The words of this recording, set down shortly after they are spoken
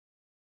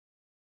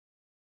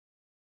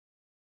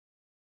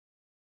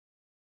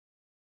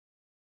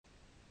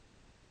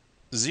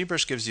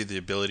ZBrush gives you the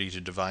ability to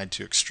divide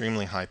to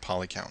extremely high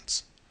poly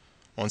counts.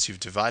 Once you've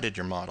divided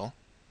your model,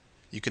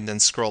 you can then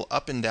scroll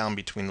up and down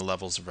between the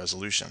levels of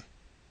resolution.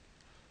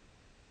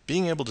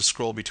 Being able to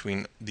scroll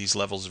between these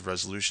levels of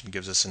resolution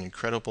gives us an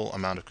incredible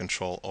amount of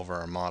control over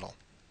our model.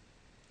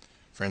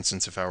 For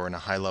instance, if I were in a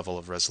high level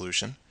of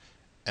resolution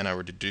and I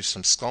were to do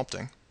some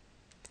sculpting,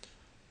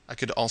 I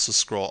could also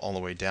scroll all the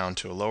way down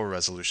to a lower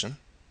resolution,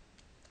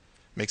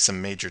 make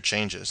some major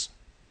changes,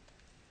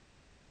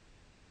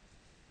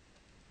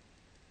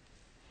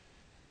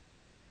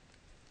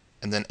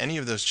 and then any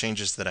of those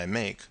changes that I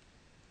make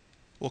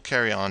will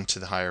carry on to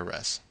the higher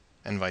res,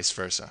 and vice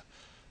versa.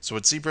 So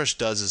what ZBrush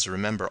does is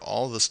remember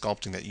all the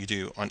sculpting that you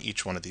do on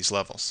each one of these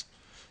levels.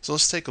 So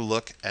let's take a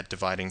look at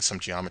dividing some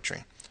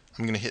geometry.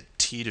 I'm going to hit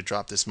T to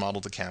drop this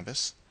model to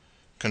canvas,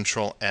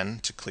 Control N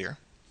to clear.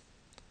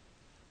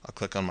 I'll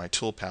click on my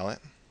tool palette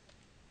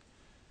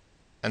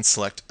and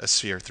select a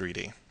sphere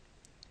 3D.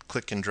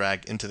 Click and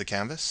drag into the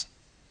canvas,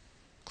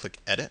 click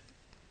Edit,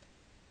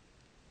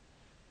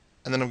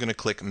 and then I'm going to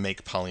click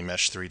Make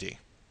Polymesh 3D.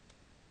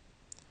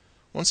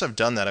 Once I've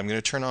done that, I'm going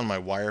to turn on my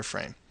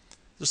wireframe.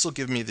 This will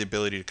give me the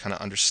ability to kind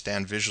of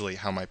understand visually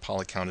how my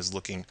poly count is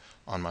looking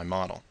on my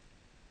model.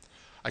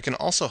 I can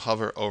also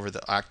hover over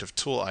the active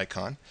tool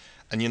icon,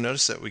 and you'll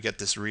notice that we get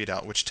this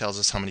readout which tells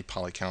us how many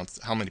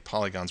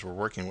polygons we're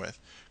working with.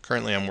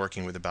 Currently I'm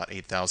working with about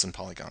 8,000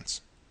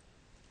 polygons.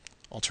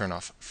 I'll turn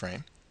off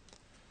frame.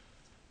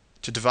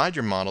 To divide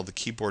your model, the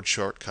keyboard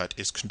shortcut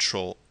is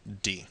Control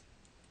D.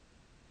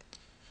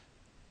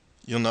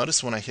 You'll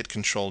notice when I hit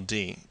Control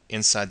D,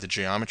 inside the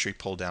geometry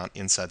pull down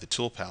inside the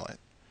tool palette,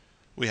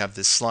 we have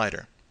this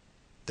slider,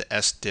 the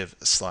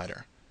SDiv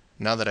slider.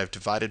 Now that I've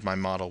divided my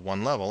model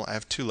one level, I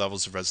have two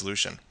levels of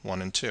resolution,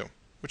 1 and 2,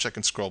 which I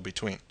can scroll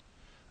between.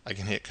 I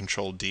can hit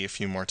Control D a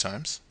few more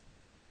times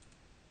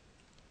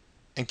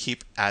and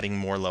keep adding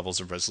more levels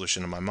of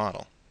resolution to my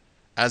model.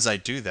 As I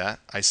do that,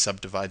 I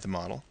subdivide the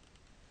model,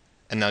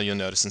 and now you'll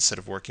notice instead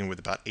of working with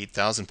about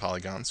 8,000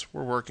 polygons,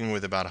 we're working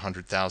with about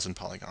 100,000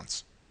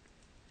 polygons.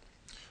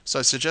 So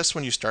I suggest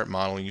when you start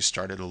modeling, you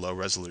start at a low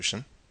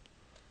resolution,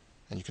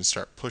 and you can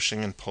start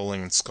pushing and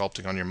pulling and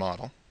sculpting on your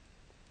model.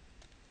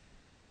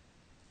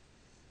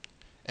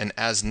 And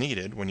as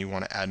needed, when you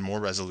want to add more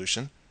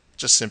resolution,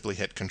 just simply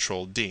hit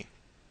Control D.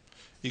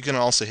 You can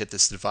also hit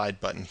this divide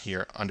button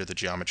here under the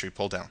geometry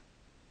pull down.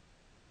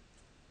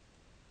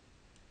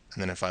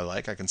 And then if I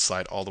like, I can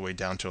slide all the way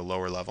down to a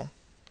lower level,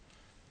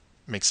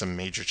 make some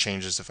major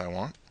changes if I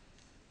want.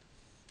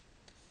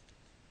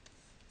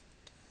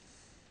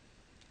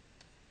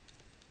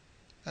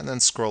 And then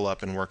scroll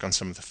up and work on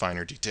some of the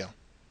finer detail.